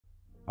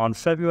On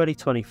February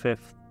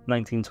 25th,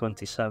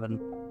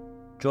 1927,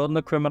 during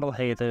the criminal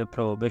heyday of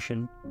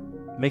Prohibition,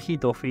 Mickey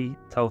Duffy,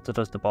 touted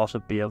as the boss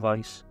of beer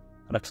vice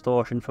and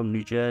extortion from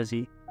New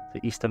Jersey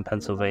to eastern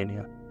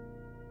Pennsylvania.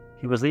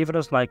 He was leaving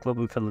his nightclub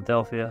in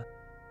Philadelphia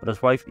with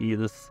his wife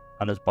Edith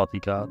and his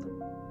bodyguard.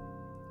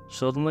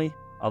 Suddenly,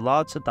 a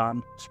large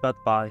sedan sped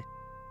by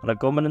and a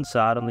gunman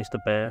inside unleashed a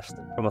burst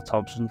from a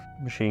Thompson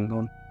machine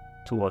gun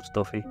towards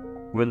Duffy,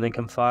 wounding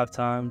him 5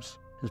 times.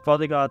 His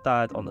bodyguard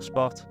died on the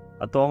spot,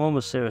 a doorman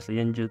was seriously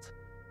injured,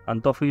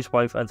 and Duffy's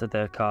wife entered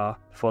their car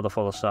before the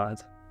full aside.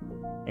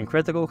 In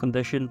critical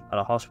condition at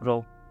a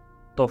hospital,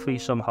 Duffy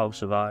somehow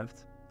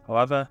survived.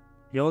 However,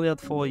 he only had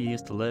 4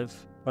 years to live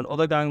when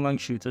other gangland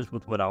shooters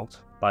would win out.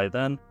 By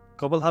then, the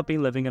couple had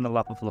been living in a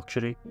lap of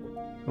luxury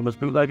and was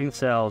bootlegging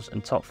sales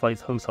in top-flight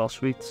hotel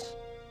suites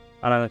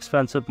and an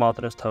expensive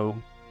modernist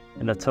home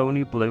in the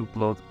Tony Blue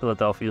Blood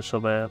Philadelphia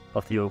suburb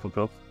of the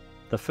Overbrook.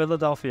 The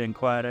Philadelphia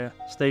Inquirer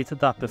stated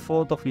that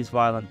before Duffy's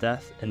violent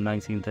death in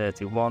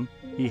 1931,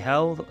 he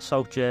held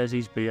South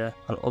Jersey's beer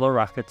and other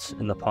rackets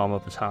in the palm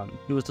of his hand.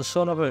 He was the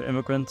son of an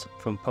immigrant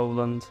from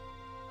Poland,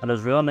 and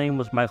his real name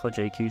was Michael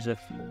J. Cusick,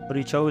 but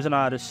he chose an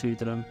Irish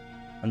pseudonym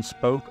and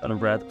spoke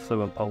and read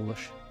fluent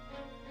Polish.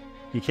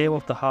 He came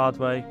up the hard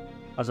way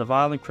as a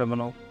violent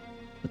criminal,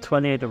 with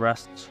 28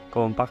 arrests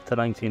going back to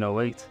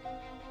 1908,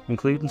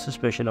 including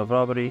suspicion of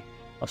robbery,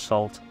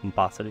 assault and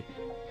battery.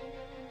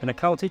 In a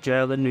county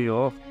jail in New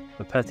York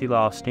for petty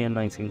larceny in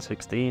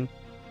 1916,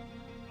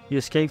 he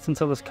escaped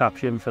until his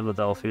capture in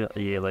Philadelphia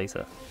a year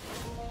later.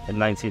 In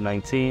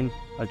 1919,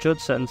 a judge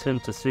sentenced him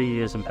to 3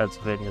 years in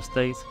Pennsylvania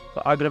State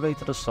for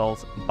aggravated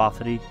assault and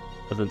battery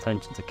with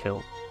intention to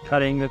kill,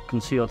 carrying a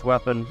concealed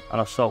weapon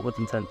and assault with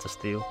intent to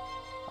steal.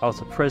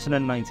 Out of prison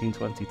in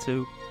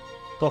 1922,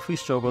 Duffy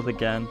struggled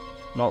again,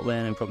 not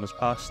learning from his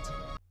past.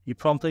 He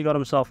promptly got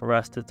himself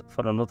arrested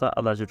for another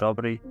alleged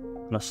robbery,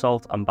 an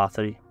assault and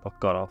battery, but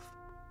got off.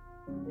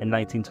 In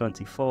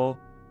 1924,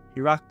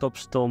 he racked up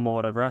still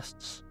more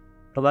arrests,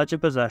 alleged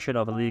possession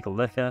of illegal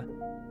liquor,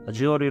 a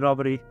jewellery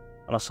robbery,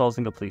 and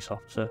assaulting a police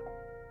officer.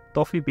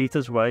 Duffy beat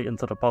his way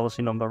into the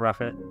policy number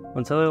racket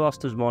until he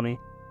lost his money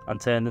and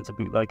turned into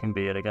bootlegging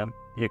beer again.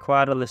 He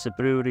acquired illicit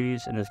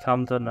breweries in his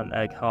Camden and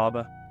Egg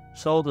Harbor,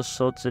 sold his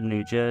suds in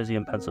New Jersey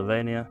and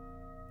Pennsylvania.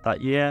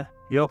 That year,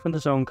 he opened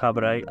his own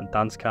cabaret and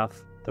dance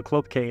cafe, the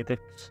Club Cadix,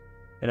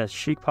 in a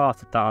chic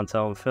part of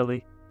downtown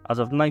Philly. As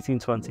of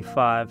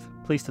 1925,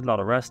 police did not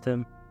arrest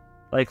him,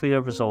 likely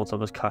a result of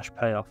his cash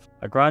payoff.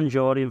 A grand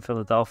jury in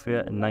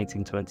Philadelphia in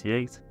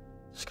 1928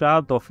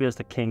 described Duffy as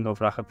the king of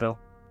Racketville,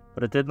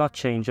 but it did not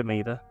change him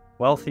either.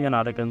 Wealthy and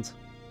arrogant,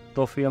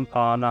 Duffy and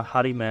partner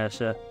Harry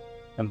Mercer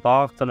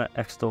embarked on an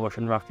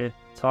extortion racket,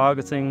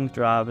 targeting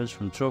drivers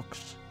from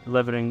trucks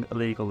delivering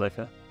illegal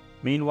liquor.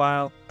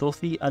 Meanwhile,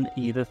 Duffy and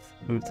Edith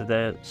moved to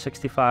their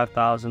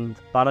 $65,000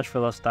 Spanish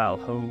Villa-style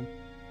home,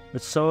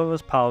 which some of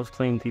his pals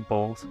claimed he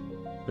bought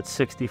with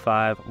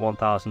 65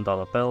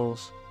 $1,000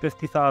 bills,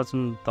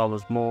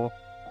 $50,000 more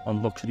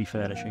on luxury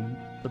furnishing.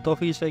 The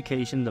Duffys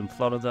vacationed in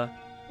Florida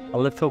and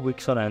lived for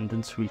weeks on end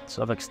in suites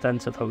of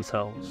extensive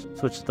hotels,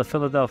 such as the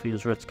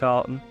Philadelphia's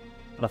Ritz-Carlton,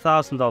 at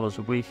 $1,000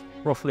 a week,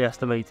 roughly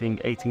estimating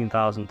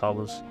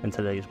 $18,000 in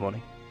today's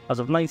money. As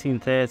of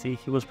 1930,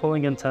 he was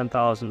pulling in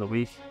 $10,000 a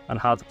week and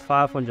had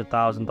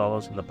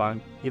 $500,000 in the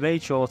bank. He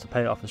made sure to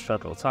pay off his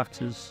federal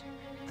taxes.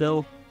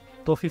 Still,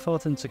 Duffy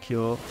felt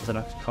insecure as an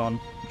ex-con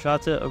and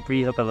tried to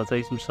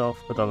rehabilitate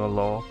himself within a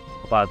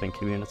law-abiding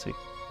community.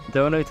 He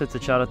donated to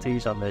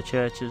charities and their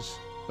churches,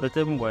 but it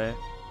didn't work.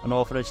 An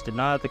orphanage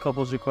denied the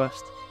couple's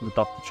request to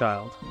adopt a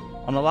child.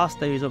 On the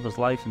last days of his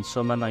life in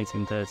summer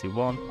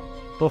 1931,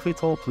 Duffy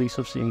told police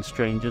of seeing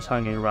strangers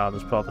hanging around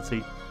his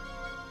property.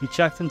 He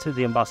checked into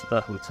the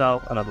Ambassador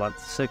Hotel in Atlantic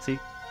City,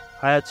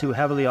 hired 2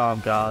 heavily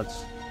armed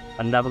guards,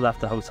 and never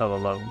left the hotel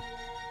alone.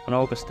 On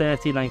August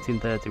 30,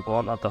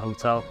 1931, at the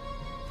hotel,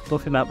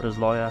 Duffy met with his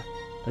lawyer,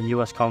 the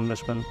US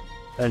Congressman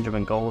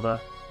Benjamin Golder,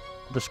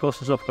 to discuss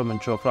his upcoming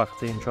drug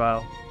racketeering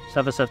trial.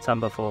 7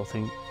 September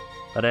 14.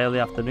 That early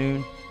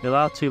afternoon, he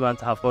allowed 2 men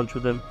to have lunch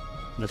with him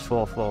in his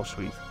 4th-floor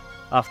suite.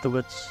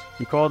 Afterwards,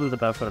 he crawled into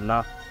bed for a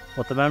nap,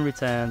 but the men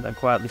returned and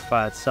quietly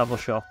fired several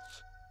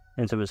shots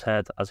into his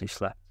head as he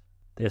slept.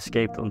 They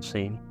escaped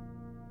unseen.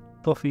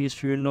 Duffy's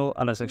funeral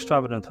and his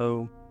extravagant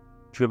home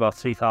drew about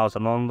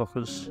 3,000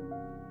 onlookers.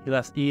 He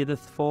left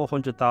Edith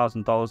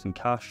 $400,000 in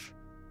cash,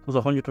 plus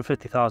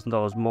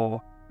 $150,000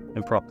 more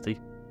in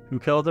property. Who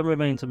killed him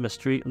remains a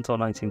mystery until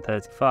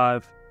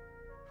 1935,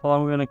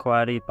 following an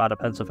inquiry by the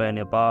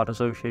Pennsylvania Bar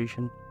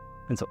Association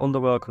into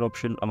underworld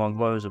corruption among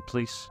lawyers and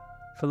police.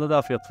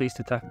 Philadelphia Police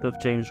Detective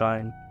James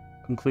Ryan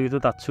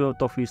concluded that 2 of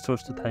Duffy's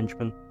trusted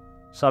henchmen,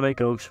 Sammy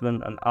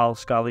Grossman and Al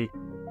Scally,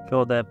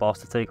 killed their boss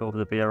to take over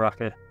the beer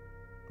racket,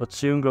 but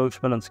soon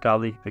Grossman and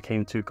Scally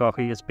became too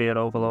cocky as beer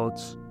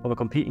overlords of a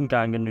competing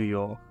gang in New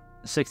York,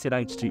 the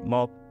 69th Street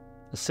Mob.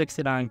 The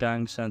 69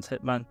 gang sent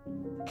hitmen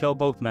to kill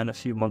both men a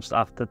few months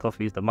after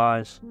Duffy's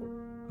demise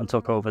and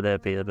took over their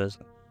beer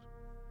business.